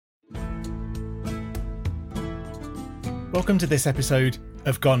Welcome to this episode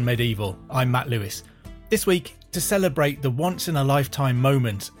of Gone Medieval. I'm Matt Lewis. This week, to celebrate the once-in-a-lifetime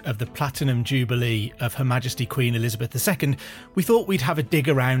moment of the Platinum Jubilee of Her Majesty Queen Elizabeth II, we thought we'd have a dig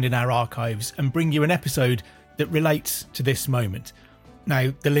around in our archives and bring you an episode that relates to this moment.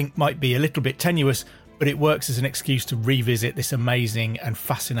 Now, the link might be a little bit tenuous, but it works as an excuse to revisit this amazing and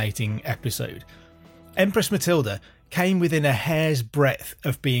fascinating episode. Empress Matilda came within a hair's breadth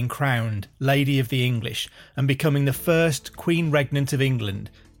of being crowned Lady of the English and becoming the first Queen Regnant of England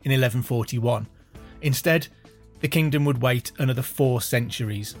in 1141. Instead, the kingdom would wait another 4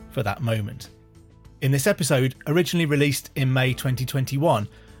 centuries for that moment. In this episode, originally released in May 2021,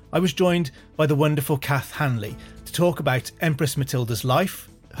 I was joined by the wonderful Kath Hanley to talk about Empress Matilda's life,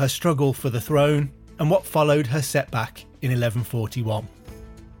 her struggle for the throne, and what followed her setback in 1141.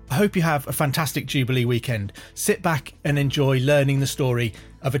 I hope you have a fantastic Jubilee weekend. Sit back and enjoy learning the story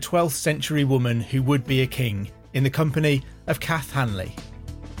of a 12th century woman who would be a king in the company of Kath Hanley.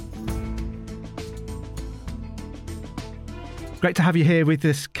 Great to have you here with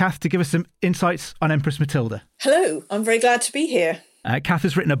us, Kath, to give us some insights on Empress Matilda. Hello, I'm very glad to be here. Kath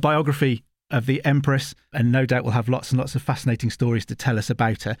has written a biography of the Empress and no doubt will have lots and lots of fascinating stories to tell us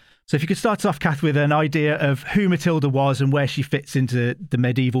about her. So if you could start off, Kath, with an idea of who Matilda was and where she fits into the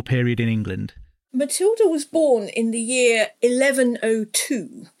medieval period in England. Matilda was born in the year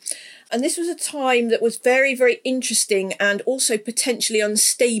 1102. And this was a time that was very, very interesting and also potentially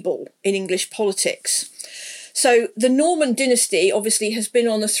unstable in English politics. So the Norman dynasty obviously has been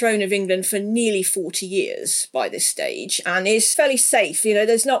on the throne of England for nearly 40 years by this stage and is fairly safe. You know,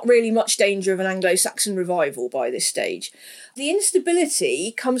 there's not really much danger of an Anglo-Saxon revival by this stage. The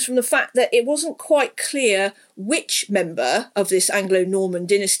instability comes from the fact that it wasn't quite clear which member of this Anglo-Norman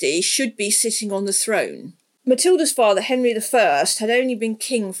dynasty should be sitting on the throne. Matilda's father, Henry I, had only been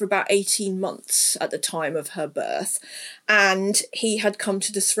king for about 18 months at the time of her birth, and he had come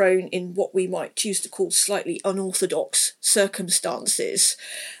to the throne in what we might choose to call slightly unorthodox circumstances.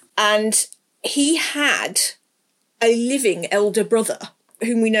 And he had a living elder brother,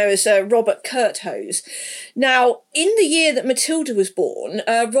 whom we know as Robert Curthose. Now, in the year that Matilda was born,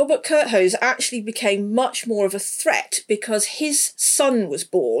 Robert Curthose actually became much more of a threat because his son was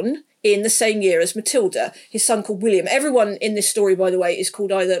born in the same year as Matilda, his son called William. Everyone in this story, by the way, is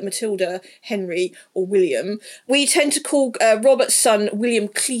called either Matilda, Henry or William. We tend to call Robert's son William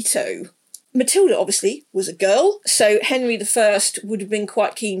Clito. Matilda, obviously, was a girl, so Henry I would have been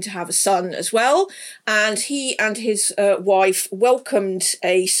quite keen to have a son as well, and he and his wife welcomed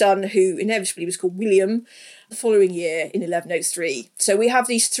a son who inevitably was called William the following year in 1103. So we have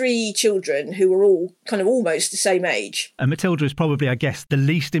these 3 children who were all kind of almost the same age. And Matilda is probably, I guess, the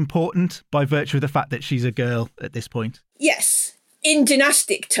least important by virtue of the fact that she's a girl at this point. Yes. In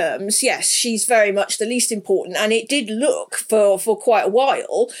dynastic terms, yes, she's very much the least important, and it did look for quite a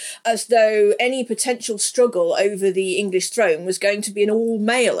while as though any potential struggle over the English throne was going to be an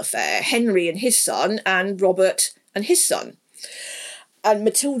all-male affair, Henry and his son, and Robert and his son. And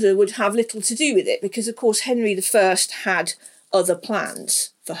Matilda would have little to do with it because, of course, Henry I had other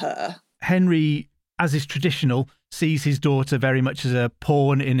plans for her. Henry, as is traditional, sees his daughter very much as a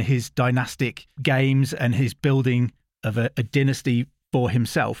pawn in his dynastic games and his building of a dynasty for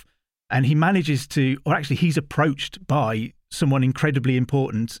himself. And he manages to, or actually he's approached by someone incredibly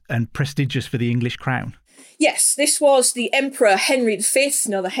important and prestigious for the English crown. Yes, this was the Emperor Henry V,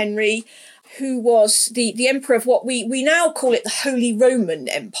 another Henry, who was the emperor of what we now call it the Holy Roman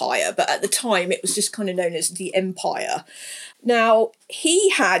Empire, but at the time it was just kind of known as the Empire. Now, he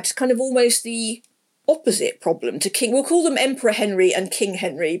had kind of almost the opposite problem to King. We'll call them Emperor Henry and King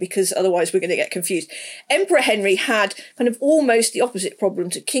Henry because otherwise we're going to get confused. Emperor Henry had kind of almost the opposite problem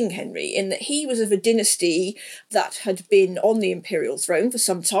to King Henry in that he was of a dynasty that had been on the imperial throne for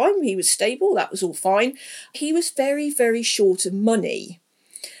some time. He was stable, that was all fine. He was very, very short of money.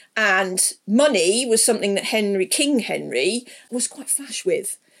 And money was something that King Henry, was quite flush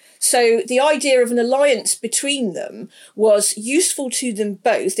with. So the idea of an alliance between them was useful to them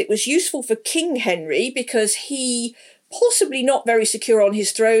both. It was useful for King Henry because he, possibly not very secure on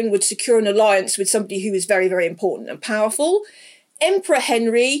his throne, would secure an alliance with somebody who was very, very important and powerful. Emperor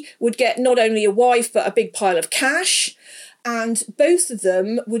Henry would get not only a wife, but a big pile of cash. And both of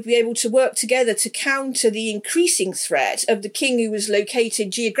them would be able to work together to counter the increasing threat of the king who was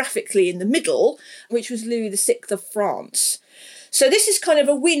located geographically in the middle, which was Louis VI of France. So this is kind of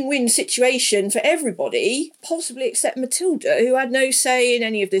a win-win situation for everybody, possibly except Matilda, who had no say in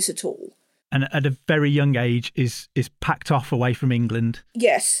any of this at all. And at a very young age is packed off away from England.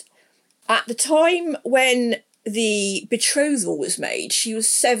 Yes. At the time when the betrothal was made, she was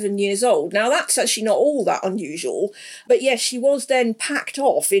 7 years old. Now, that's actually not all that unusual, but yes, she was then packed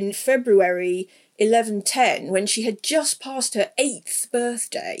off in February 1110 when she had just passed her 8th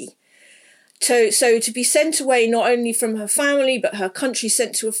birthday. So to be sent away not only from her family, but her country,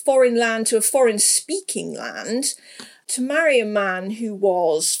 sent to a foreign land, to a foreign-speaking land, to marry a man who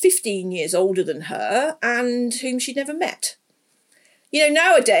was 15 years older than her and whom she'd never met. You know,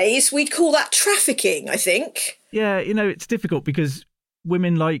 nowadays, we'd call that trafficking, I think. Yeah, you know, it's difficult because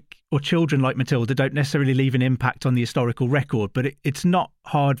women or children like Matilda don't necessarily leave an impact on the historical record, but it's not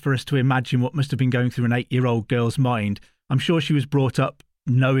hard for us to imagine what must have been going through an 8-year-old girl's mind. I'm sure she was brought up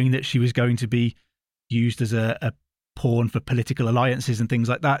knowing that she was going to be used as a pawn for political alliances and things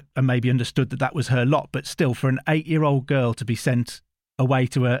like that, and maybe understood that that was her lot. But still, for an 8-year-old girl to be sent away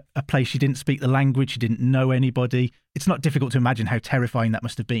to a place she didn't speak the language, she didn't know anybody, it's not difficult to imagine how terrifying that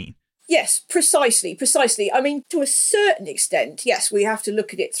must have been. Yes, precisely. I mean, to a certain extent, yes, we have to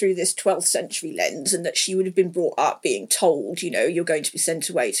look at it through this 12th century lens, and that she would have been brought up being told, you know, you're going to be sent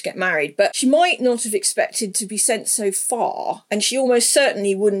away to get married. But she might not have expected to be sent so far, and she almost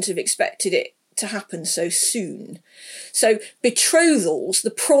certainly wouldn't have expected it to happen so soon. So betrothals,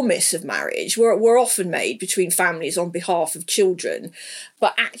 the promise of marriage, were often made between families on behalf of children,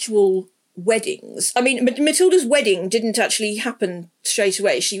 but actual weddings. I mean, Matilda's wedding didn't actually happen straight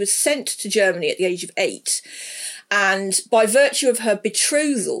away. She was sent to Germany at the age of 8. And by virtue of her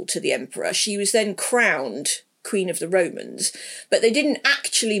betrothal to the emperor, she was then crowned Queen of the Romans. But they didn't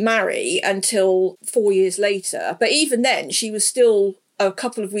actually marry until 4 years later. But even then, she was still a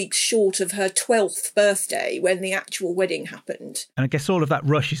couple of weeks short of her 12th birthday when the actual wedding happened. And I guess all of that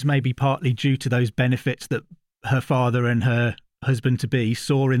rush is maybe partly due to those benefits that her father and her husband-to-be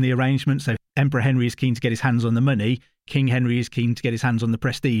saw in the arrangement. So Emperor Henry is keen to get his hands on the money, King Henry is keen to get his hands on the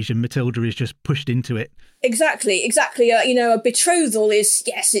prestige, and Matilda is just pushed into it. Exactly. You know, a betrothal is,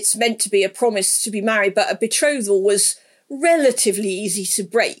 yes, it's meant to be a promise to be married, but a betrothal was relatively easy to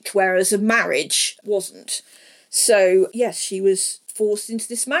break, whereas a marriage wasn't. So, yes, she was forced into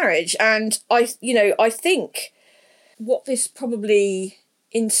this marriage. And I think what this probably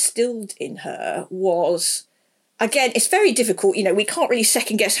instilled in her was, again, it's very difficult, you know, we can't really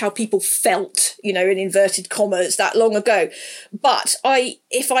second guess how people felt, you know, in inverted commas that long ago. But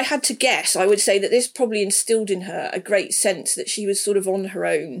if I had to guess, I would say that this probably instilled in her a great sense that she was sort of on her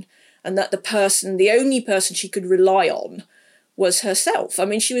own, and that the only person she could rely on was herself. I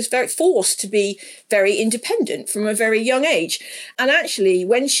mean, she was very forced to be very independent from a very young age. And actually,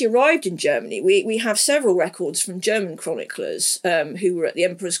 when she arrived in Germany, we have several records from German chroniclers who were at the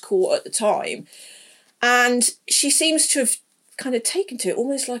emperor's court at the time. And she seems to have kind of taken to it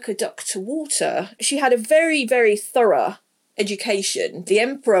almost like a duck to water. She had a very, very thorough education. The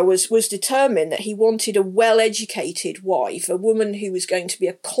emperor was determined that he wanted a well-educated wife, a woman who was going to be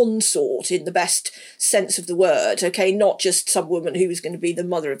a consort in the best sense of the word, okay, not just some woman who was going to be the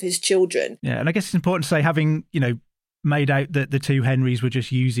mother of his children. Yeah, and I guess it's important to say, having, you know, made out that the two Henrys were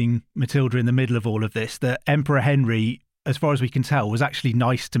just using Matilda in the middle of all of this, that Emperor Henry, as far as we can tell, was actually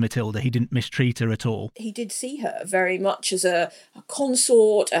nice to Matilda. He didn't mistreat her at all. He did see her very much as a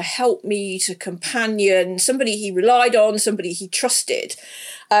consort, a helpmeet, a companion, somebody he relied on, somebody he trusted.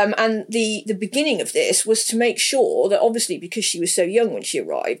 And the beginning of this was to make sure that, obviously, because she was so young when she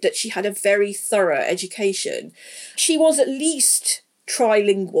arrived, that she had a very thorough education. She was at least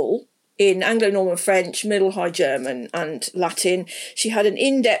trilingual in Anglo-Norman French, Middle High German and Latin. She had an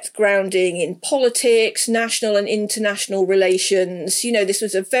in-depth grounding in politics, national and international relations. You know, this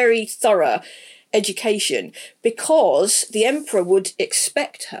was a very thorough education because the emperor would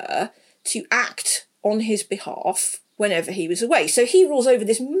expect her to act on his behalf whenever he was away. So he rules over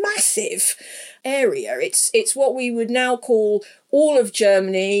this massive area. It's what we would now call all of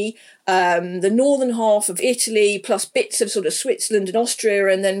Germany, the northern half of Italy, plus bits of sort of Switzerland and Austria,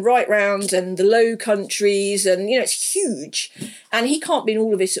 and then right round and the Low Countries, and, you know, it's huge. And he can't be in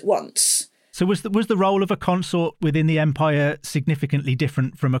all of it at once. So was the role of a consort within the empire significantly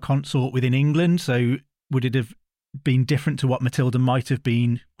different from a consort within England? So would it have been different to what Matilda might have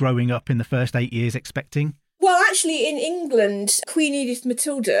been growing up in the first 8 years expecting? Well, actually, in England, Queen Edith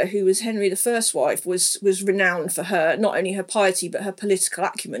Matilda, who was Henry I's wife, was renowned for her, not only her piety, but her political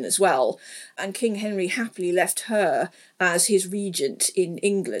acumen as well. And King Henry happily left her as his regent in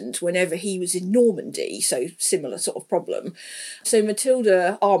England whenever he was in Normandy, so similar sort of problem. So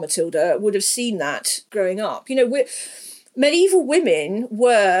Matilda, our Matilda, would have seen that growing up. You know, medieval women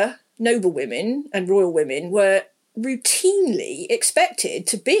were, noble women and royal women were routinely expected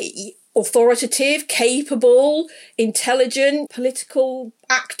to be authoritative, capable, intelligent political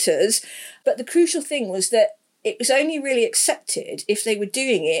actors. But the crucial thing was that it was only really accepted if they were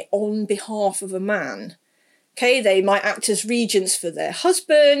doing it on behalf of a man. Okay, they might act as regents for their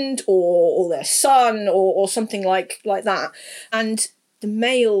husband or their son or something like that. And the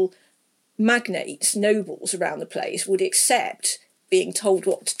male magnates, nobles around the place would accept being told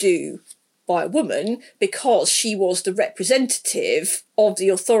what to do by a woman because she was the representative of the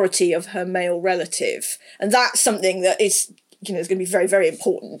authority of her male relative. And that's something that is going to be very, very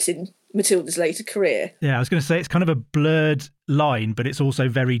important in Matilda's later career. Yeah, I was going to say it's kind of a blurred line, but it's also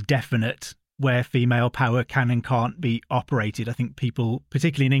very definite where female power can and can't be operated. I think people,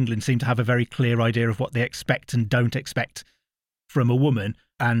 particularly in England, seem to have a very clear idea of what they expect and don't expect from a woman.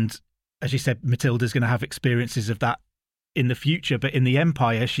 And as you said, Matilda's going to have experiences of that in the future. But in the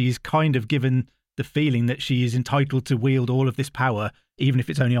Empire, she's kind of given the feeling that she is entitled to wield all of this power, even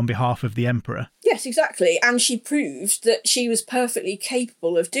if it's only on behalf of the emperor. Yes, exactly. And she proved that she was perfectly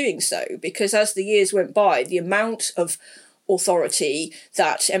capable of doing so, because as the years went by, the amount of authority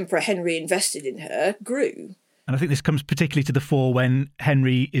that Emperor Henry invested in her grew. And I think this comes particularly to the fore when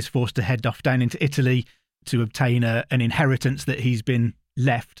Henry is forced to head off down into Italy to obtain an inheritance that he's been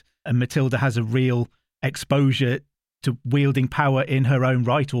left. And Matilda has a real exposure to wielding power in her own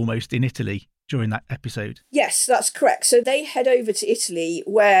right, almost, in Italy during that episode. Yes, that's correct. So they head over to Italy,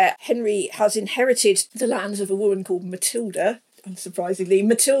 where Henry has inherited the lands of a woman called Matilda, unsurprisingly,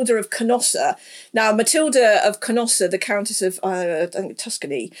 Matilda of Canossa. Now, Matilda of Canossa, the Countess of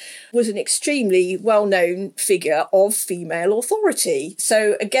Tuscany, was an extremely well-known figure of female authority.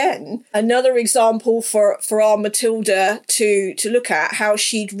 So again, another example for our Matilda to look at how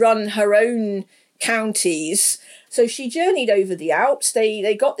she'd run her own counties. So she journeyed over the Alps,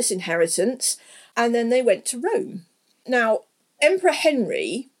 they got this inheritance, and then they went to Rome. Now, Emperor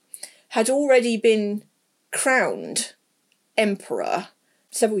Henry had already been crowned emperor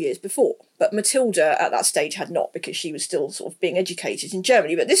several years before, but Matilda at that stage had not, because she was still sort of being educated in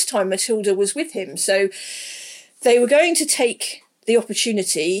Germany. But this time Matilda was with him, so they were going to take the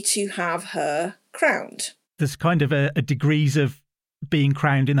opportunity to have her crowned. There's kind of a degrees of being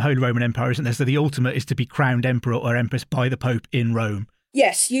crowned in the Holy Roman Empire, isn't there? So the ultimate is to be crowned emperor or empress by the Pope in Rome.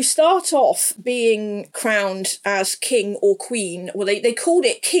 Yes, you start off being crowned as king or queen. Well, they called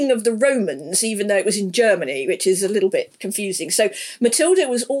it King of the Romans, even though it was in Germany, which is a little bit confusing. So Matilda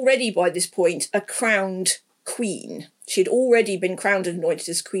was already, by this point, a crowned queen. She'd already been crowned and anointed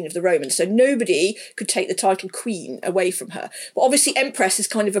as Queen of the Romans, so nobody could take the title queen away from her. But obviously empress is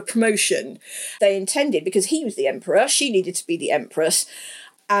kind of a promotion. They intended, because he was the emperor, she needed to be the empress,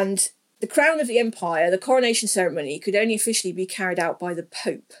 and the crown of the empire, the coronation ceremony, could only officially be carried out by the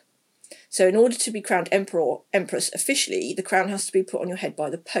Pope. So in order to be crowned emperor or empress officially, the crown has to be put on your head by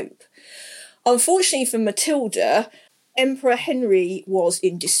the Pope. Unfortunately for Matilda, Emperor Henry was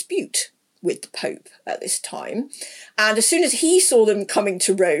in dispute with the Pope at this time. And as soon as he saw them coming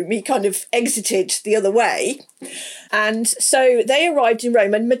to Rome, he kind of exited the other way. And so they arrived in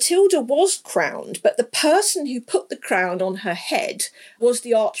Rome, and Matilda was crowned, but the person who put the crown on her head was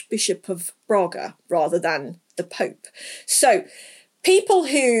the Archbishop of Braga rather than the Pope. So people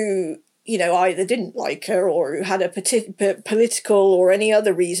who, either didn't like her or who had a political or any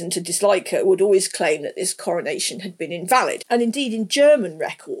other reason to dislike her would always claim that this coronation had been invalid. And indeed, in German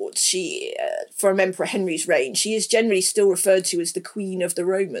records, she, from Emperor Henry's reign, she is generally still referred to as the Queen of the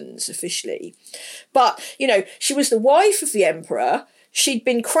Romans officially. But, she was the wife of the emperor. She'd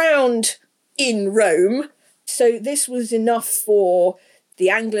been crowned in Rome. So this was enough for the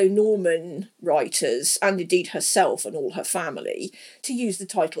Anglo-Norman writers, and indeed herself and all her family, to use the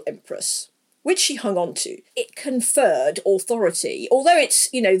title Empress, which she hung on to. It conferred authority. Although it's,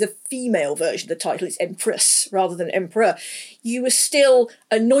 the female version of the title is Empress rather than Emperor, you were still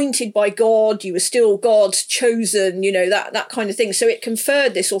anointed by God, you were still God's chosen, that kind of thing. So it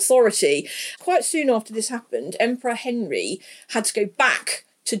conferred this authority. Quite soon after this happened, Emperor Henry had to go back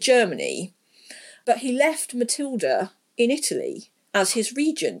to Germany, but he left Matilda in Italy as his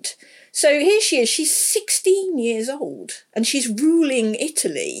regent. So here she is, she's 16 years old, and she's ruling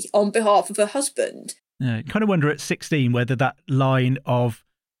Italy on behalf of her husband. I kind of wonder at 16 whether that line of,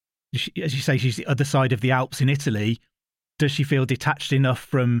 as you say, she's the other side of the Alps in Italy, does she feel detached enough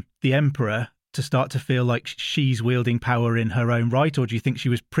from the emperor to start to feel like she's wielding power in her own right, or do you think she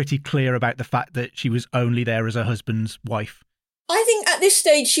was pretty clear about the fact that she was only there as her husband's wife? I think at this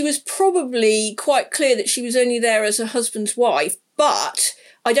stage she was probably quite clear that she was only there as her husband's wife, but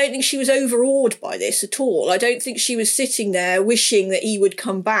I don't think she was overawed by this at all. I don't think she was sitting there wishing that he would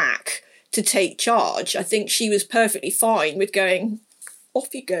come back to take charge. I think she was perfectly fine with going,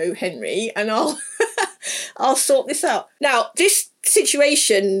 off you go, Henry, and I'll sort this out. Now, this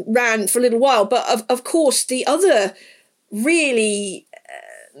situation ran for a little while, but of course the other really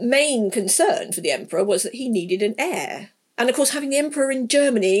main concern for the emperor was that he needed an heir. And of course, having the emperor in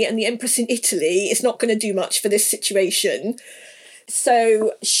Germany and the empress in Italy is not going to do much for this situation.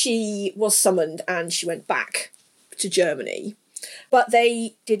 So she was summoned and she went back to Germany. But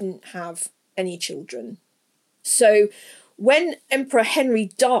they didn't have any children. So when Emperor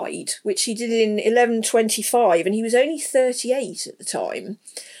Henry died, which he did in 1125, and he was only 38 at the time,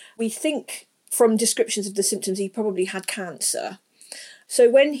 we think from descriptions of the symptoms he probably had cancer. So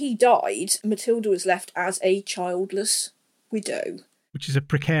when he died, Matilda was left as a childless widow. Which is a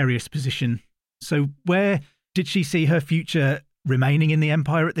precarious position. So where did she see her future remaining in the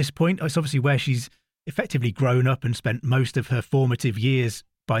empire at this point? It's obviously where she's effectively grown up and spent most of her formative years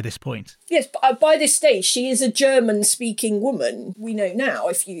by this point. Yes, by this stage, she is a German-speaking woman. We know now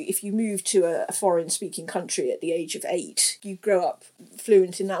if you move to a foreign-speaking country at the age of 8, you grow up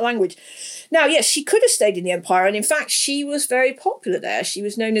fluent in that language. Now, yes, she could have stayed in the empire, and in fact, she was very popular there. She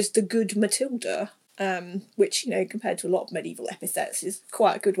was known as the Good Matilda, which, compared to a lot of medieval epithets, is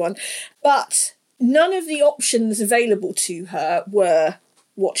quite a good one. But none of the options available to her were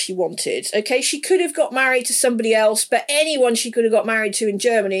what she wanted. Okay, she could have got married to somebody else, but anyone she could have got married to in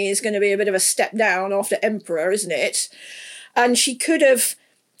Germany is going to be a bit of a step down after emperor, isn't it? And she could have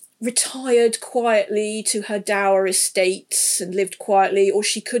retired quietly to her dower estates and lived quietly, or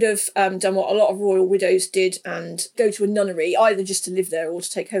she could have done what a lot of royal widows did and go to a nunnery, either just to live there or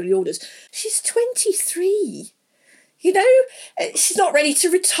to take holy orders. She's 23. She's not ready to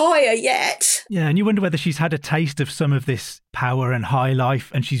retire yet. Yeah, and you wonder whether she's had a taste of some of this power and high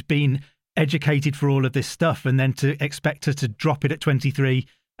life, and she's been educated for all of this stuff, and then to expect her to drop it at 23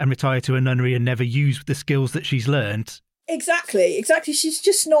 and retire to a nunnery and never use the skills that she's learned. Exactly. She's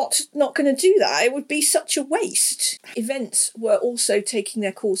just not going to do that. It would be such a waste. Events were also taking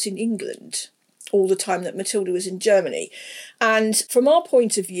their course in England all the time that Matilda was in Germany. And from our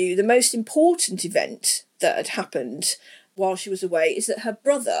point of view, the most important event that had happened while she was away is that her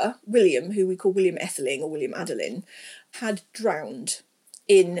brother, William, who we call William Etheling or William Adelin, had drowned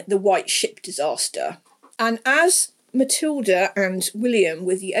in the White Ship disaster. And as Matilda and William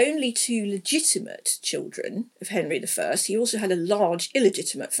were the only 2 legitimate children of Henry I, he also had a large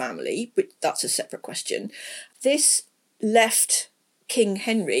illegitimate family, but that's a separate question. This left King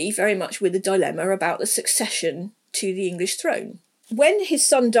Henry very much with a dilemma about the succession to the English throne. When his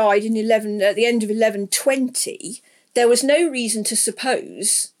son died at the end of 1120, there was no reason to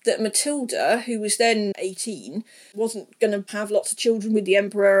suppose that Matilda, who was then 18, wasn't going to have lots of children with the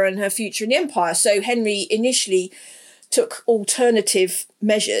emperor and her future in the empire. So Henry initially took alternative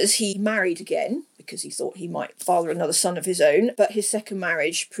measures. He married again because he thought he might father another son of his own, but his second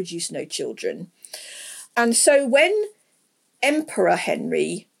marriage produced no children. And so when Emperor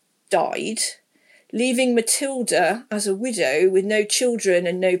Henry died, leaving Matilda as a widow with no children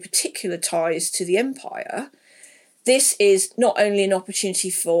and no particular ties to the empire, this is not only an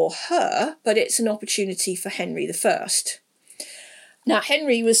opportunity for her, but it's an opportunity for Henry I. Now,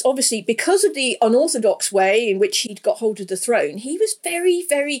 Henry was obviously, because of the unorthodox way in which he'd got hold of the throne, he was very,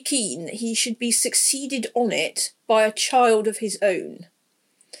 very keen that he should be succeeded on it by a child of his own.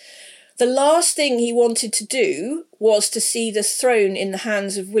 The last thing he wanted to do was to see the throne in the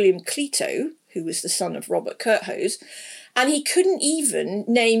hands of William Clito, who was the son of Robert Curthose, and he couldn't even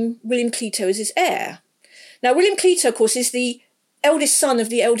name William Clito as his heir. Now, William Clito, of course, is the eldest son of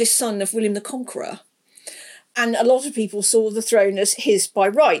William the Conqueror, and a lot of people saw the throne as his by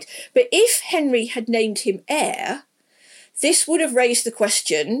right. But if Henry had named him heir, this would have raised the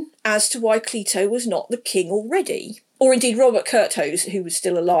question as to why Clito was not the king already. Or indeed Robert Curthose, who was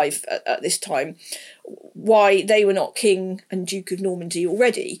still alive at this time, why they were not king and Duke of Normandy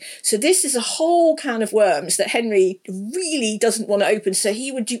already. So this is a whole can of worms that Henry really doesn't want to open, so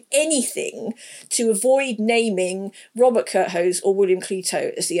he would do anything to avoid naming Robert Curthose or William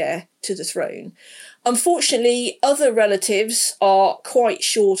Clito as the heir to the throne. Unfortunately, other relatives are quite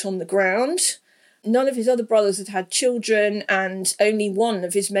short on the ground. None of his other brothers had had children, and only one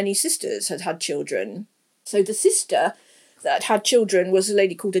of his many sisters had had children. So the sister that had children was a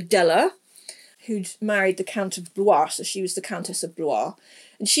lady called Adela, who'd married the Count of Blois, so she was the Countess of Blois.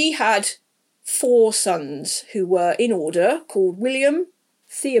 And she had 4 sons who were in order, called William,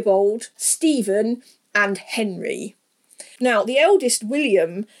 Theobald, Stephen, and Henry. Now, the eldest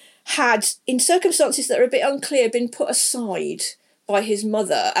William had, in circumstances that are a bit unclear, been put aside by his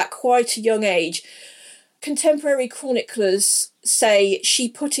mother at quite a young age. Contemporary chroniclers say she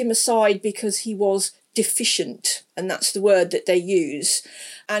put him aside because he was deficient, and that's the word that they use.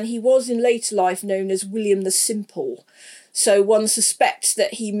 And he was in later life known as William the Simple. So one suspects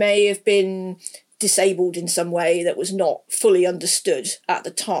that he may have been disabled in some way that was not fully understood at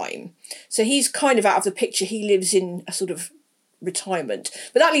the time. So he's kind of out of the picture. He lives in a sort of retirement.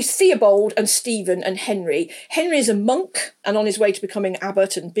 But that leaves Theobald and Stephen and Henry. Henry is a monk and on his way to becoming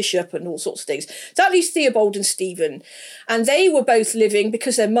abbot and bishop and all sorts of things. So that leaves Theobald and Stephen. And they were both living,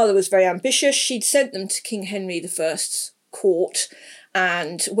 because their mother was very ambitious, she'd sent them to King Henry I's court,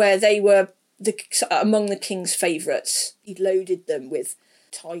 and where they were among the king's favourites. He'd loaded them with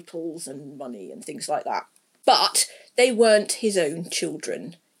titles and money and things like that. But they weren't his own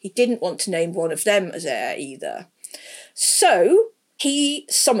children. He didn't want to name one of them as heir either. So he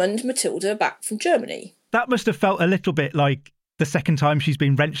summoned Matilda back from Germany. That must have felt a little bit like the second time she's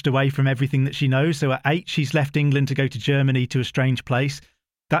been wrenched away from everything that she knows. So at 8, she's left England to go to Germany, to a strange place.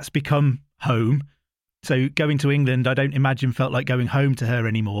 That's become home. So going to England, I don't imagine felt like going home to her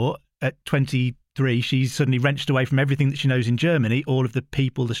anymore. At 23, she's suddenly wrenched away from everything that she knows in Germany, all of the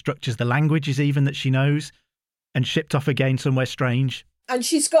people, the structures, the languages even that she knows, and shipped off again somewhere strange. And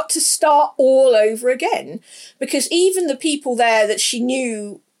she's got to start all over again, because even the people there that she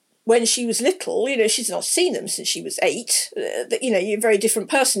knew when she was little, she's not seen them since she was 8. You're a very different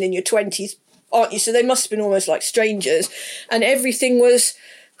person in your 20s, aren't you? So they must have been almost like strangers, and everything was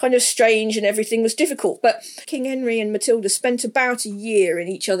kind of strange and everything was difficult. But King Henry and Matilda spent about a year in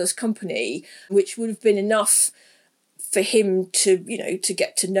each other's company, which would have been enough for him to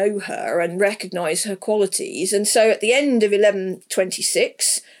get to know her and recognise her qualities. And so at the end of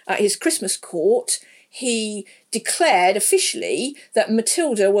 1126, at his Christmas court, he declared officially that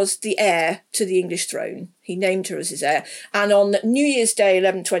Matilda was the heir to the English throne. He named her as his heir. And on New Year's Day,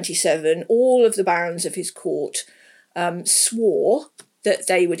 1127, all of the barons of his court swore that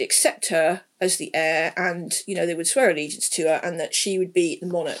they would accept her as the heir, and, they would swear allegiance to her, and that she would be the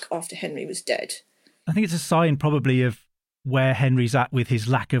monarch after Henry was dead. I think it's a sign probably of where Henry's at with his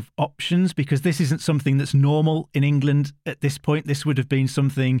lack of options, because this isn't something that's normal in England at this point. This would have been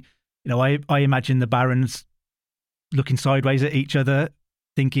something, I imagine the barons looking sideways at each other,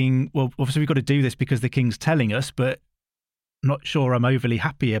 thinking, well, obviously we've got to do this because the king's telling us, but I'm not sure I'm overly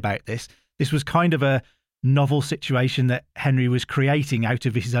happy about this. This was kind of a novel situation that Henry was creating out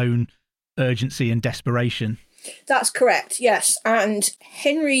of his own urgency and desperation. That's correct, yes. And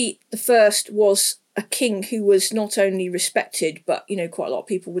Henry I was a king who was not only respected, but, quite a lot of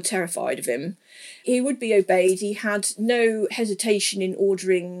people were terrified of him. He would be obeyed. He had no hesitation in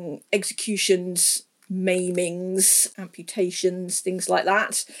ordering executions, maimings, amputations, things like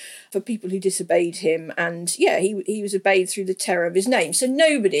that, for people who disobeyed him. And he was obeyed through the terror of his name. So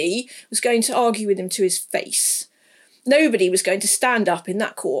nobody was going to argue with him to his face. Nobody was going to stand up in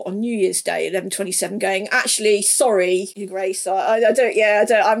that court on New Year's Day, 1127, going, actually, sorry, Your Grace, I'm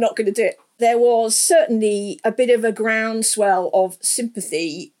not going to do it. There was certainly a bit of a groundswell of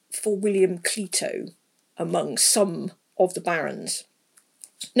sympathy for William Clito among some of the barons.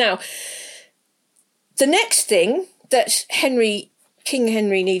 Now, the next thing that King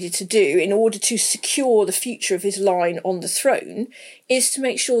Henry needed to do in order to secure the future of his line on the throne is to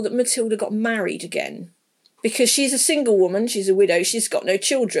make sure that Matilda got married again. Because she's a single woman, she's a widow, she's got no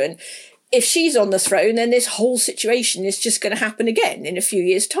children. If she's on the throne, then this whole situation is just going to happen again in a few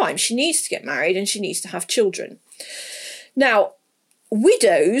years' time. She needs to get married and she needs to have children. Now,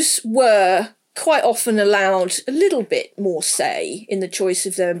 widows were quite often allowed a little bit more say in the choice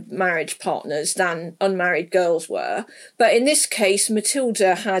of their marriage partners than unmarried girls were. But in this case,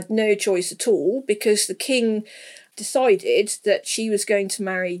 Matilda had no choice at all, because the king decided that she was going to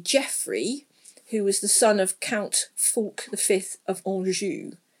marry Geoffrey, who was the son of Count Fulk V of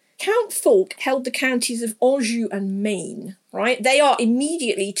Anjou. Count Fulk held the counties of Anjou and Maine, right? They are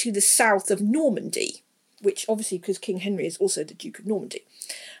immediately to the south of Normandy, which obviously, because King Henry is also the Duke of Normandy.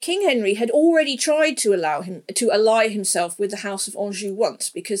 King Henry had already tried to ally himself with the House of Anjou once,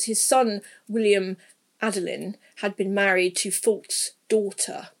 because his son, William Adelin, had been married to Fulk's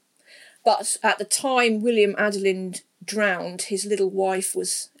daughter. But at the time William Adelin drowned, his little wife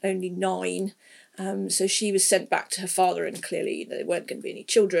was only 9, so she was sent back to her father, and clearly there weren't going to be any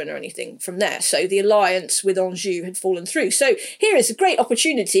children or anything from there. So the alliance with Anjou had fallen through. So here is a great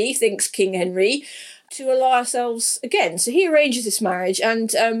opportunity, thinks King Henry, to ally ourselves again. So he arranges this marriage,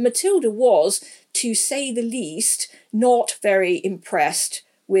 and Matilda was, to say the least, not very impressed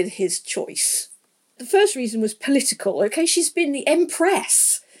with his choice. The first reason was political. Okay, she's been the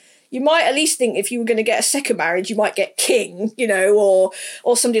empress. You might at least think if you were going to get a second marriage, you might get king, or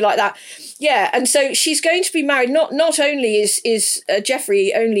somebody like that. Yeah, and so she's going to be married. Not only is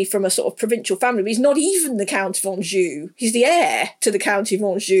Geoffrey only from a sort of provincial family, but he's not even the Count of Anjou. He's the heir to the County of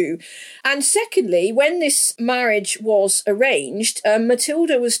Anjou. And secondly, when this marriage was arranged,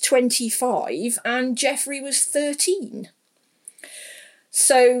 Matilda was 25 and Geoffrey was 13.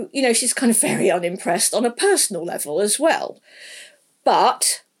 So, she's kind of very unimpressed on a personal level as well.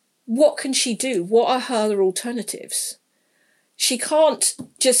 But what can she do? What are her alternatives? She can't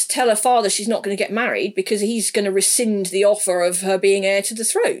just tell her father she's not going to get married because he's going to rescind the offer of her being heir to the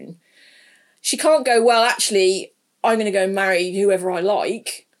throne. She can't go, well, actually, I'm going to go and marry whoever I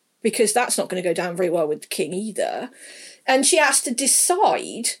like, because that's not going to go down very well with the king either. And she has to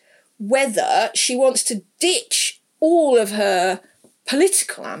decide whether she wants to ditch all of her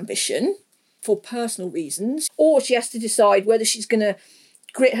political ambition for personal reasons, or she has to decide whether she's going to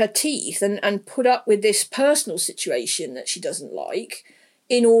grit her teeth and put up with this personal situation that she doesn't like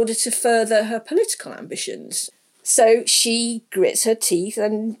in order to further her political ambitions. So she grits her teeth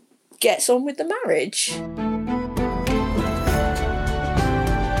and gets on with the marriage.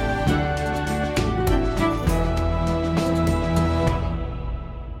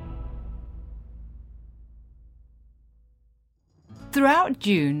 Throughout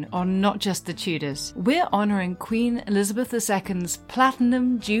June, on Not Just the Tudors, we're honouring Queen Elizabeth II's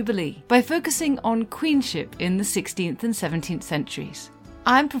Platinum Jubilee by focusing on queenship in the 16th and 17th centuries.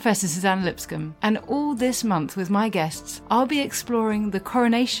 I'm Professor Suzanne Lipscomb, and all this month with my guests, I'll be exploring the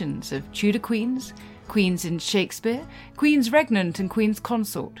coronations of Tudor queens, queens in Shakespeare, queens regnant and queens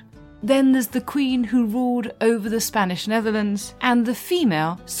consort. Then there's the queen who ruled over the Spanish Netherlands, and the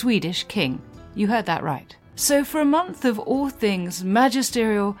female Swedish king. You heard that right. So for a month of all things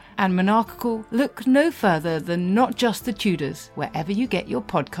magisterial and monarchical, look no further than Not Just the Tudors, wherever you get your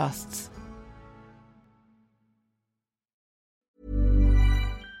podcasts.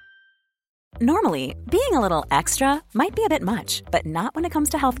 Normally, being a little extra might be a bit much, but not when it comes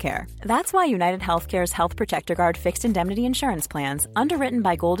to healthcare. That's why United Healthcare's Health Protector Guard fixed indemnity insurance plans, underwritten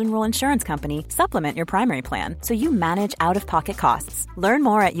by Golden Rule Insurance Company, supplement your primary plan so you manage out-of-pocket costs. Learn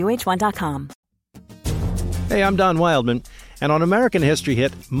more at uh1.com. Hey, I'm Don Wildman, and on American History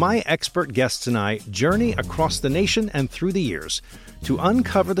Hit, my expert guests and I journey across the nation and through the years to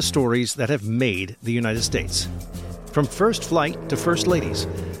uncover the stories that have made the United States. From first flight to first ladies,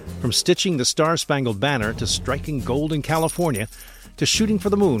 from stitching the Star-Spangled Banner to striking gold in California to shooting for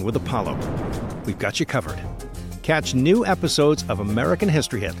the moon with Apollo, we've got you covered. Catch new episodes of American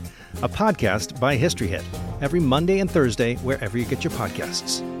History Hit, a podcast by History Hit, every Monday and Thursday wherever you get your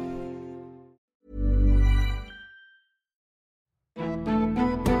podcasts.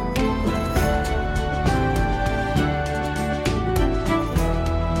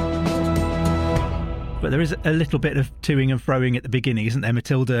 But there is a little bit of toing and froing at the beginning, isn't there?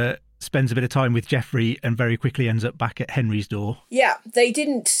 Matilda spends a bit of time with Geoffrey and very quickly ends up back at Henry's door. Yeah, they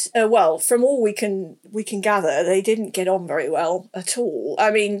didn't, from all we can gather, they didn't get on very well at all. I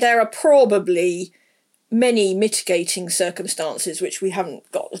mean, there are probably many mitigating circumstances which we haven't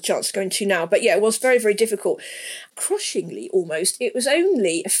got a chance to go into now. But yeah, it was very, very difficult. Crushingly, almost, it was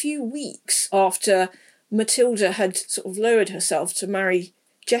only a few weeks after Matilda had sort of lowered herself to marry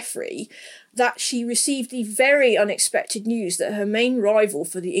Geoffrey that she received the very unexpected news that her main rival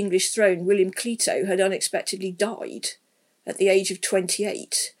for the English throne, William Clito, had unexpectedly died at the age of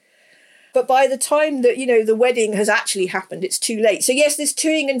 28. But by the time that, the wedding has actually happened, it's too late. So yes, there's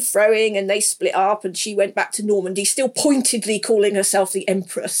toing and froing and they split up and she went back to Normandy, still pointedly calling herself the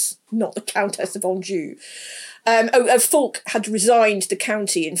Empress, not the Countess of Anjou. Fulk had resigned the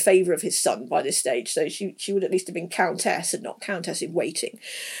county in favour of his son by this stage, so she would at least have been Countess and not Countess in waiting.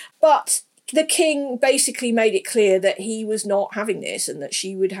 But the king basically made it clear that he was not having this and that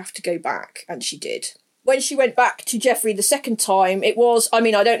she would have to go back, and she did. When she went back to Geoffrey the second time, it was, I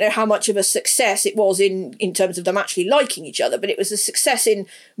don't know how much of a success it was in terms of them actually liking each other, but it was a success in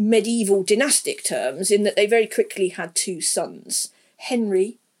medieval dynastic terms in that they very quickly had two sons.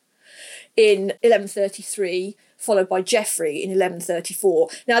 Henry in 1133, followed by Geoffrey in 1134.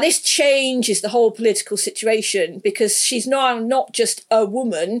 Now, this changes the whole political situation because she's now not just a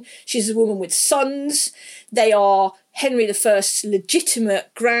woman, she's a woman with sons. They are Henry I's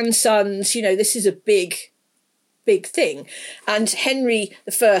legitimate grandsons. This is a big big thing. And Henry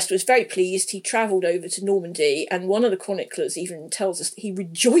I was very pleased. He travelled over to Normandy, and one of the chroniclers even tells us that he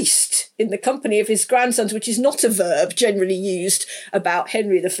rejoiced in the company of his grandsons, which is not a verb generally used about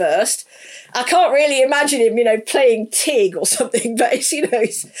Henry I. I can't really imagine him, playing Tig or something, but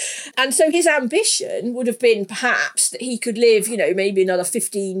and so his ambition would have been perhaps that he could live, maybe another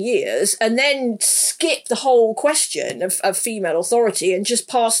 15 years and then skip the whole question of female authority and just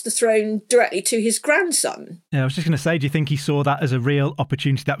pass the throne directly to his grandson. Yeah, I was just going to say, do you think he saw that as a real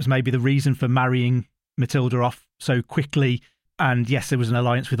opportunity? That was maybe the reason for marrying Matilda off so quickly. And yes, there was an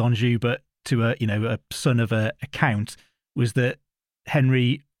alliance with Anjou, but to a son of a count, was that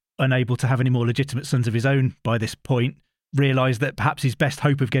Henry, unable to have any more legitimate sons of his own by this point, realised that perhaps his best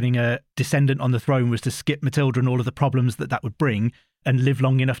hope of getting a descendant on the throne was to skip Matilda and all of the problems that would bring and live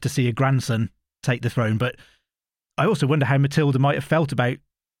long enough to see a grandson take the throne. But I also wonder how Matilda might have felt about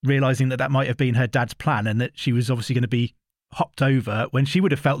realising that might have been her dad's plan and that she was obviously going to be hopped over, when she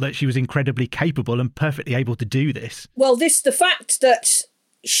would have felt that she was incredibly capable and perfectly able to do this. Well, the fact that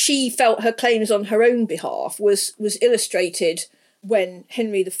she felt her claims on her own behalf was illustrated when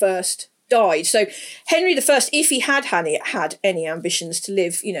Henry I died. So Henry I, if he had any ambitions to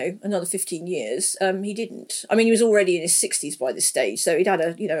live, another 15 years, he didn't. I mean, he was already in his 60s by this stage, so he'd had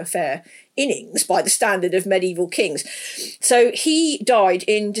a fair innings by the standard of medieval kings. So he died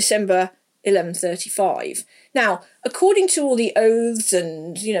in December 1135. Now, according to all the oaths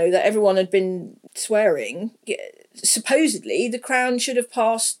and, that everyone had been swearing, supposedly the crown should have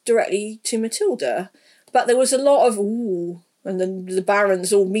passed directly to Matilda. But there was a lot of, and then the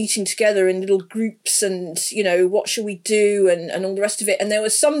barons all meeting together in little groups and, what shall we do and all the rest of it. And there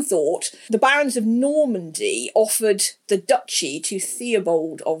was some thought. The barons of Normandy offered the duchy to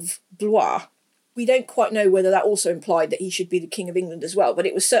Theobald of Blois. We don't quite know whether that also implied that he should be the King of England as well, but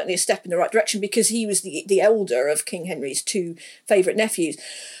it was certainly a step in the right direction because he was the elder of King Henry's two favourite nephews.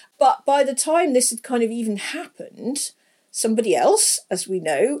 But by the time this had kind of even happened, somebody else, as we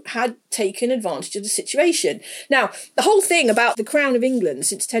know, had taken advantage of the situation. Now, the whole thing about the Crown of England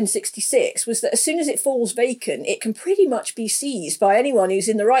since 1066 was that as soon as it falls vacant, it can pretty much be seized by anyone who's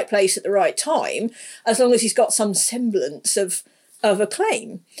in the right place at the right time, as long as he's got some semblance of a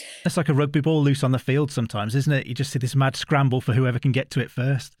claim. It's like a rugby ball loose on the field sometimes, isn't it? You just see this mad scramble for whoever can get to it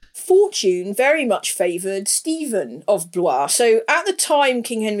first. Fortune very much favoured Stephen of Blois. So at the time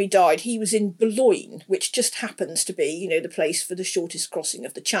King Henry died, he was in Boulogne, which just happens to be, the place for the shortest crossing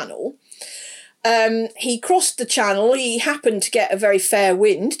of the Channel. He crossed the Channel. He happened to get a very fair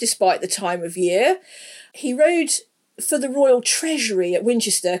wind, despite the time of year. He rode for the royal treasury at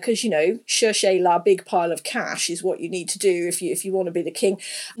Winchester, because, cherchez la big pile of cash is what you need to do if you want to be the king,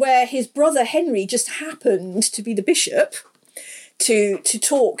 where his brother Henry just happened to be the bishop to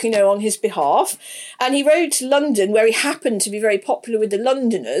talk, on his behalf. And he rode to London, where he happened to be very popular with the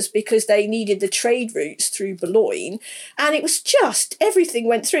Londoners because they needed the trade routes through Boulogne. And it was just, everything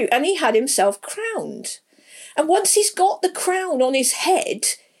went through, and he had himself crowned. And once he's got the crown on his head,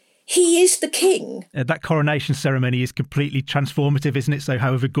 he is the king. That coronation ceremony is completely transformative, isn't it? So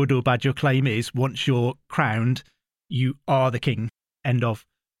however good or bad your claim is, once you're crowned, you are the king. End of.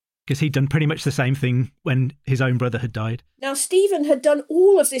 Because he'd done pretty much the same thing when his own brother had died. Now, Stephen had done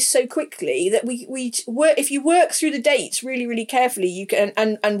all of this so quickly that if you work through the dates really, really carefully, you can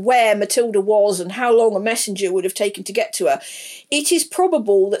and where Matilda was and how long a messenger would have taken to get to her, it is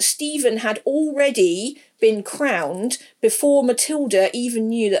probable that Stephen had already been crowned before Matilda even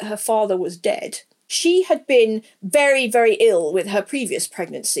knew that her father was dead. She had been very, very ill with her previous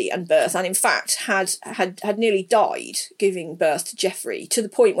pregnancy and birth, and in fact had nearly died giving birth to Geoffrey, to the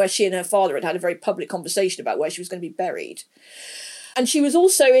point where she and her father had a very public conversation about where she was going to be buried. And she was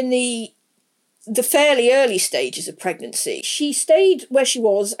also in the fairly early stages of pregnancy. She stayed where she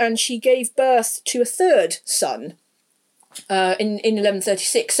was and she gave birth to a third son in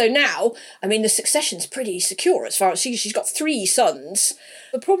 1136. So now, the succession's pretty secure as far as she's got 3 sons.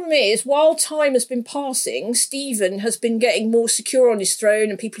 The problem is, while time has been passing, Stephen has been getting more secure on his throne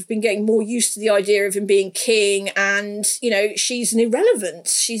and people have been getting more used to the idea of him being king, and, she's an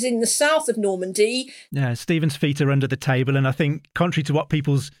irrelevance. She's in the south of Normandy. Yeah, Stephen's feet are under the table, and I think, contrary to what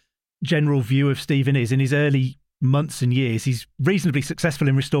people's general view of Stephen is, in his early months and years, he's reasonably successful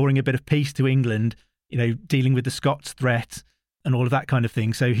in restoring a bit of peace to England, dealing with the Scots threat and all of that kind of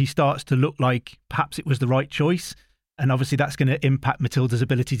thing. So he starts to look like perhaps it was the right choice. And obviously that's going to impact Matilda's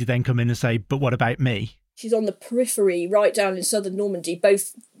ability to then come in and say, but what about me? She's on the periphery right down in southern Normandy,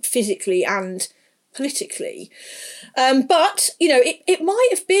 both physically and politically. But, it might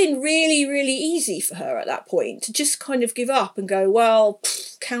have been really, really easy for her at that point to just kind of give up and go, well,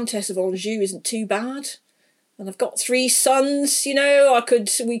 Countess of Anjou isn't too bad. and I've got 3 sons,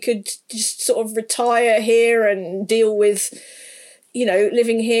 we could just sort of retire here and deal with,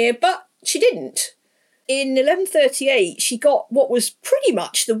 living here. But she didn't. In 1138, she got what was pretty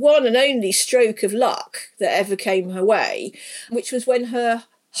much the one and only stroke of luck that ever came her way, which was when her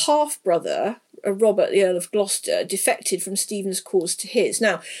half-brother, Robert, the Earl of Gloucester, defected from Stephen's cause to his.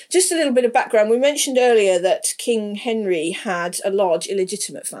 Now, just a little bit of background. We mentioned earlier that King Henry had a large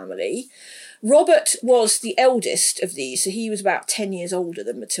illegitimate family. Robert was the eldest of these, so he was about 10 years older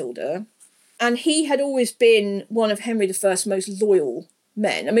than Matilda. And he had always been one of Henry I's most loyal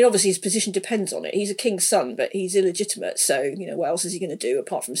men. I mean, obviously his position depends on it. He's a king's son, but he's illegitimate, so, what else is he going to do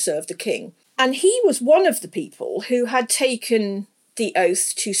apart from serve the king? And he was one of the people who had taken the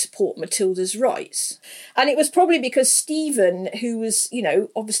oath to support Matilda's rights. And it was probably because Stephen, who was,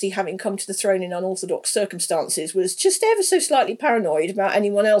 obviously having come to the throne in unorthodox circumstances, was just ever so slightly paranoid about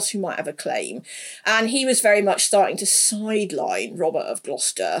anyone else who might have a claim. And he was very much starting to sideline Robert of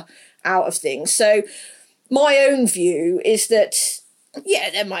Gloucester out of things. So my own view is that,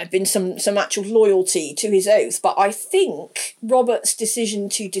 there might have been some actual loyalty to his oath, but I think Robert's decision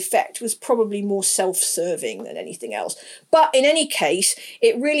to defect was probably more self-serving than anything else. But in any case,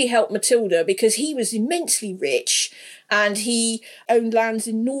 it really helped Matilda because he was immensely rich and he owned lands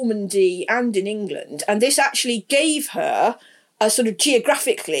in Normandy and in England. And this actually gave her a sort of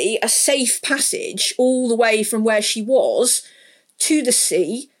geographically a safe passage all the way from where she was to the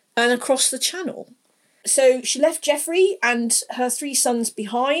sea and across the Channel. So she left Geoffrey and her 3 sons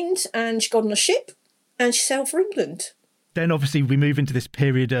behind, and she got on a ship and she sailed for England. Then obviously we move into this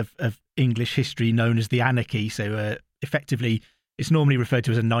period of English history known as the Anarchy. So effectively, it's normally referred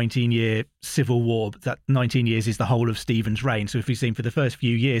to as a 19-year civil war, but that 19 years is the whole of Stephen's reign. So if we've seen for the first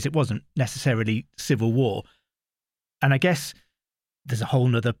few years, it wasn't necessarily civil war. And I guess there's a whole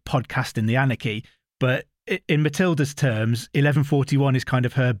nother podcast in the Anarchy, but in Matilda's terms, 1141 is kind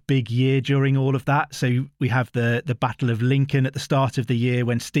of her big year during all of that. So we have the Battle of Lincoln at the start of the year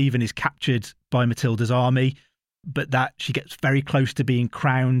when Stephen is captured by Matilda's army, but that she gets very close to being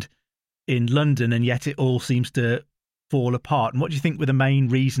crowned in London, and yet it all seems to fall apart. And what do you think were the main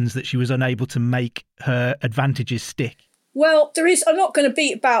reasons that she was unable to make her advantages stick? Well, I'm not going to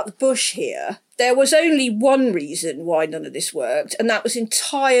beat about the bush here. There was only one reason why none of this worked, and that was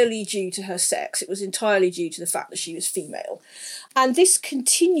entirely due to her sex. It was entirely due to the fact that she was female. And this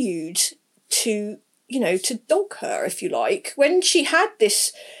continued to dog her, if you like. When she had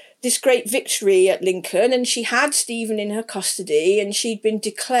this great victory at Lincoln and she had Stephen in her custody and she'd been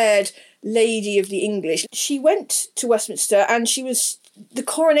declared Lady of the English, she went to Westminster and the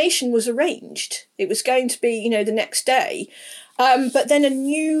coronation was arranged. It was going to be, the next day. But then a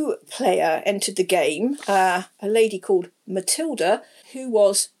new player entered the game, a lady called Matilda, who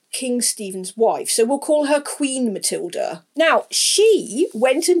was King Stephen's wife. So we'll call her Queen Matilda. Now, she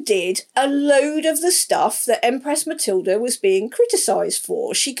went and did a load of the stuff that Empress Matilda was being criticised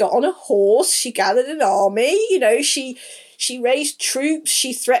for. She got on a horse, she gathered an army, she raised troops,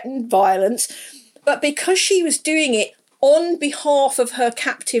 she threatened violence. But because she was doing it on behalf of her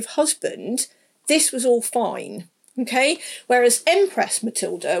captive husband, this was all fine. Okay, whereas Empress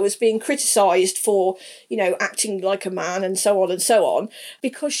Matilda was being criticised for, acting like a man and so on,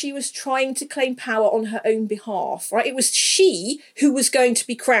 because she was trying to claim power on her own behalf, right? It was she who was going to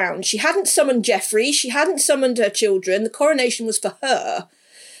be crowned. She hadn't summoned Geoffrey, she hadn't summoned her children, the coronation was for her.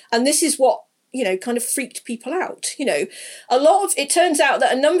 And this is what, kind of freaked people out. It turns out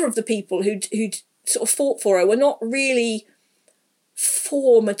that a number of the people who'd sort of fought for her were not really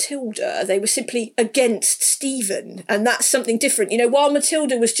for Matilda, they were simply against Stephen, and that's something different. While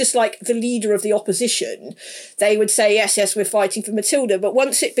Matilda was just like the leader of the opposition, they would say, yes, we're fighting for Matilda, but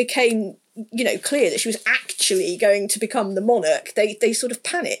once it became, clear that she was actually going to become the monarch, they sort of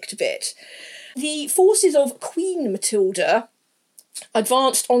panicked a bit. The forces of Queen Matilda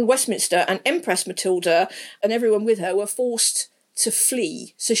advanced on Westminster, and Empress Matilda and everyone with her were forced to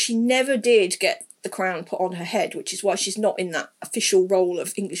flee, so she never did get the crown put on her head, which is why she's not in that official role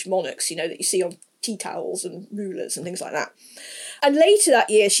of English monarchs, that you see on tea towels and rulers and things like that. And later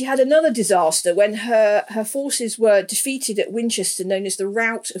that year, she had another disaster when her forces were defeated at Winchester, known as the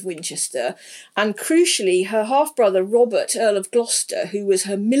Rout of Winchester. And crucially, her half-brother, Robert, Earl of Gloucester, who was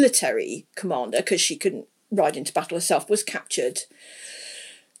her military commander, because she couldn't ride into battle herself, was captured.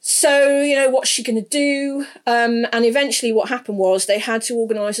 So, what's she going to do? And eventually what happened was they had to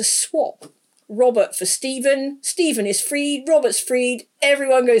organise a swap. Robert for Stephen. Stephen is freed, Robert's freed,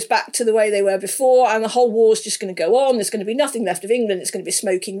 everyone goes back to the way they were before, and the whole war's just going to go on. There's going to be nothing left of England, it's going to be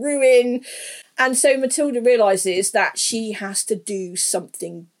smoking ruin. And so Matilda realises that she has to do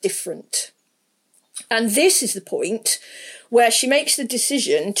something different. And this is the point where she makes the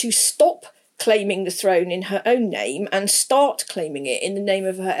decision to stop claiming the throne in her own name and start claiming it in the name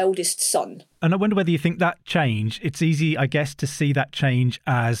of her eldest son. And I wonder whether you think that change, it's easy, I guess, to see that change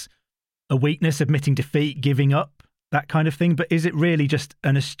as a weakness, admitting defeat, giving up, that kind of thing. But is it really just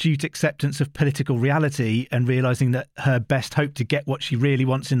an astute acceptance of political reality and realising that her best hope to get what she really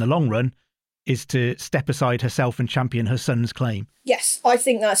wants in the long run is to step aside herself and champion her son's claim? Yes, I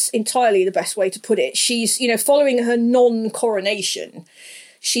think that's entirely the best way to put it. She's, following her non-coronation,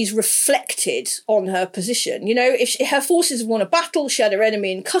 she's reflected on her position. If her forces have won a battle, she had her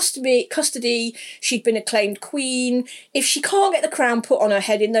enemy in custody, she'd been acclaimed queen. If she can't get the crown put on her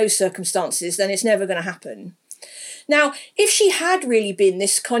head in those circumstances, then it's never going to happen. Now, if she had really been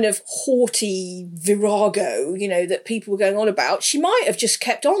this kind of haughty virago, that people were going on about, she might have just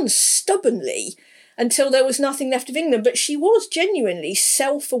kept on stubbornly until there was nothing left of England. But she was genuinely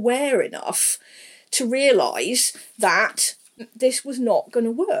self-aware enough to realise that this was not going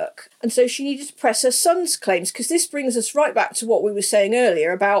to work. And so she needed to press her son's claims, because this brings us right back to what we were saying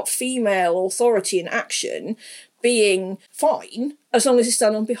earlier about female authority in action being fine as long as it's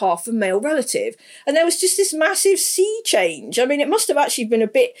done on behalf of a male relative. And there was just this massive sea change. I mean, it must have actually been a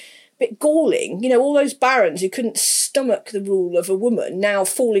bit galling. All those barons who couldn't stomach the rule of a woman now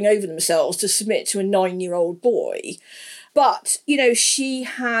falling over themselves to submit to a 9-year-old boy. But, she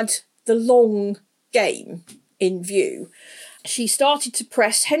had the long game in view. She started to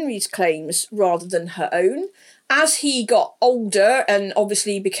press Henry's claims rather than her own. As he got older and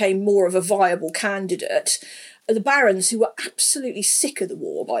obviously became more of a viable candidate, the barons, who were absolutely sick of the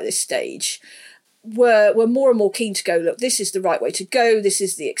war by this stage, were more and more keen to go, look, this is the right way to go, this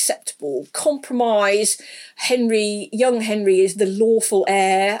is the acceptable compromise. Young Henry is the lawful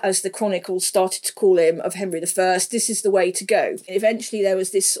heir, as the chronicles started to call him, of Henry I. This is the way to go. Eventually there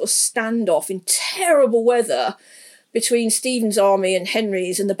was this sort of standoff in terrible weather between Stephen's army and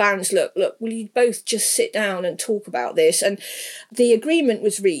Henry's, and the barons, look, will you both just sit down and talk about this? And the agreement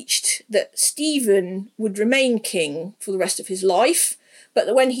was reached that Stephen would remain king for the rest of his life, but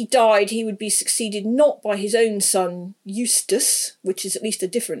that when he died, he would be succeeded not by his own son Eustace, which is at least a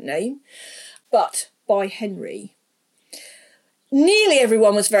different name, but by Henry. Nearly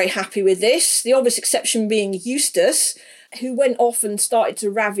everyone was very happy with this, the obvious exception being Eustace, who went off and started to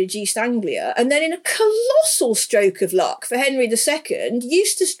ravage East Anglia. And then in a colossal stroke of luck for Henry II,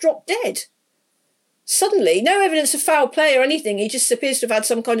 Eustace dropped dead. Suddenly, no evidence of foul play or anything. He just appears to have had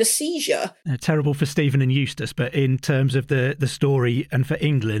some kind of seizure. Terrible for Stephen and Eustace, but in terms of the story and for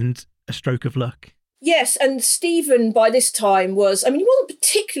England, a stroke of luck. Yes, and Stephen by this time he wasn't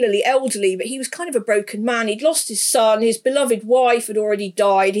particularly elderly, but he was kind of a broken man. He'd lost his son, his beloved wife had already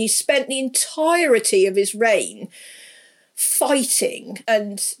died. He spent the entirety of his reign fighting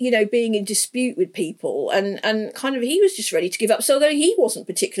and, being in dispute with people, and kind of he was just ready to give up. So though he wasn't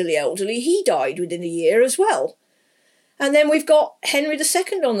particularly elderly, he died within a year as well. And then we've got Henry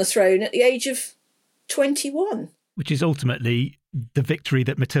II on the throne at the age of 21. Which is ultimately the victory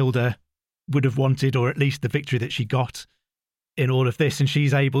that Matilda would have wanted, or at least the victory that she got in all of this. And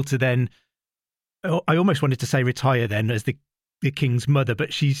she's able to then, I almost wanted to say retire then as the king's mother,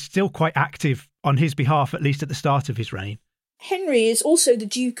 but she's still quite active on his behalf, at least at the start of his reign. Henry is also the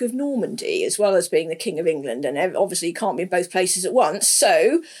Duke of Normandy, as well as being the King of England, and obviously he can't be in both places at once.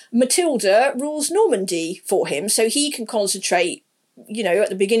 So Matilda rules Normandy for him, so he can concentrate, at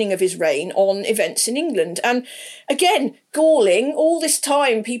the beginning of his reign on events in England. And again, galling, all this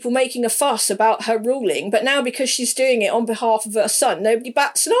time people making a fuss about her ruling, but now because she's doing it on behalf of her son, nobody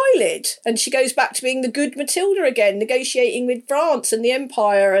bats an eyelid. And she goes back to being the good Matilda again, negotiating with France and the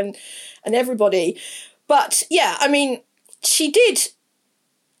Empire and everybody. But yeah, I mean, she did,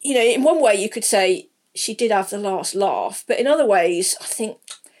 in one way you could say she did have the last laugh, but in other ways, I think,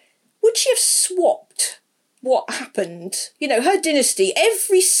 would she have swapped what happened? Her dynasty,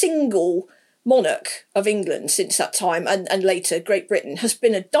 every single monarch of England since that time, and later Great Britain, has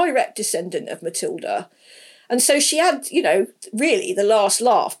been a direct descendant of Matilda. And so she had, really the last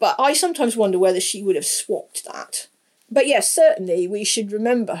laugh, but I sometimes wonder whether she would have swapped that. But yes, certainly we should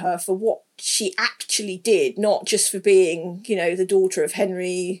remember her for what she actually did, not just for being, the daughter of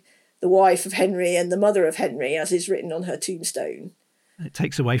Henry, the wife of Henry, and the mother of Henry, as is written on her tombstone. It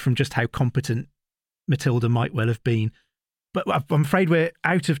takes away from just how competent Matilda might well have been. But I'm afraid we're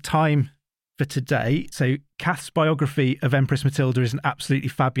out of time for today. So Kath's biography of Empress Matilda is an absolutely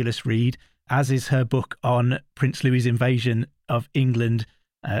fabulous read, as is her book on Prince Louis's invasion of England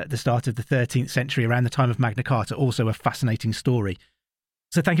at the start of the 13th century, around the time of Magna Carta. Also a fascinating story.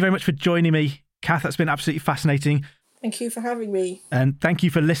 So thank you very much for joining me, Kath. That's been absolutely fascinating. Thank you for having me. And thank you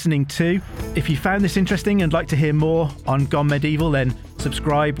for listening too. If you found this interesting and like to hear more on Gone Medieval, then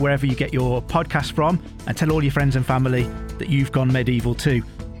subscribe wherever you get your podcast from and tell all your friends and family that you've gone medieval too.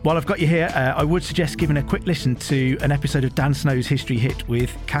 While I've got you here, I would suggest giving a quick listen to an episode of Dan Snow's History Hit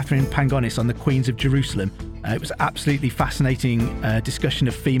with Catherine Pangonis on the Queens of Jerusalem. It was absolutely fascinating discussion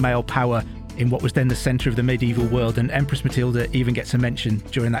of female power in what was then the centre of the medieval world, and Empress Matilda even gets a mention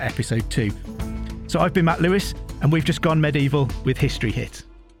during that episode too. So I've been Matt Lewis, and we've just gone medieval with History Hit.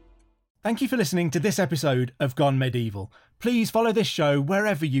 Thank you for listening to this episode of Gone Medieval. Please follow this show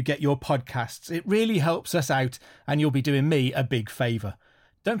wherever you get your podcasts. It really helps us out, and you'll be doing me a big favour.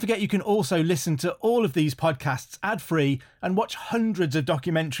 Don't forget you can also listen to all of these podcasts ad-free and watch hundreds of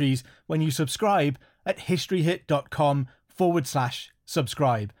documentaries when you subscribe at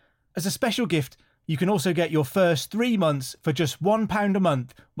historyhit.com/subscribe. As a special gift, you can also get your first 3 months for just £1 a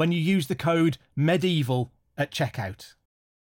month when you use the code MEDIEVAL at checkout.